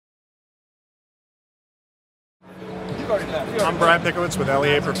I'm Brian Pickowitz with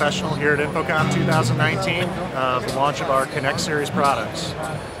Lea Professional here at InfoComm 2019, the launch of our Connect series products.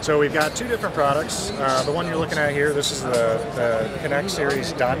 So we've got two different products. The one you're looking at here, this is the Connect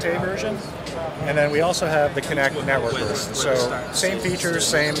series Dante version. And then we also have the Connect network version. So same features,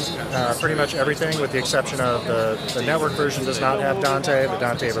 same pretty much everything, with the exception of the network version does not have Dante, the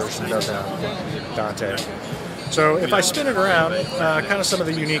Dante version does have Dante. So if I spin it around, kind of some of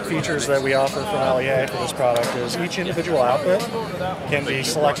the unique features that we offer from Lea for this product is each individual output can be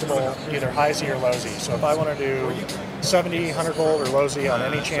selectable either high Z or low Z. So if I want to do 70, 100 volt or low Z on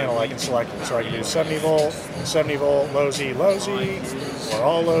any channel, I can select it. So I can do 70 volt, low Z, or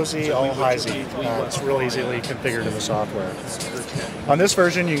all low Z, all high Z. It's real easily configured in the software. On this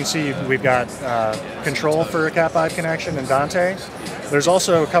version, you can see we've got control for a Cat5 connection in Dante. There's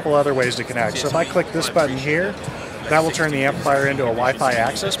also a couple other ways to connect. So if I click this button here, that will turn the amplifier into a Wi-Fi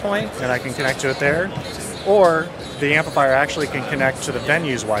access point, and I can connect to it there. Or the amplifier actually can connect to the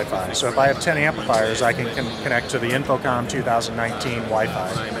venue's Wi-Fi. So if I have 10 amplifiers, I can connect to the InfoComm 2019 Wi-Fi,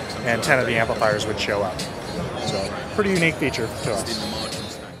 and 10 of the amplifiers would show up. So pretty unique feature to us.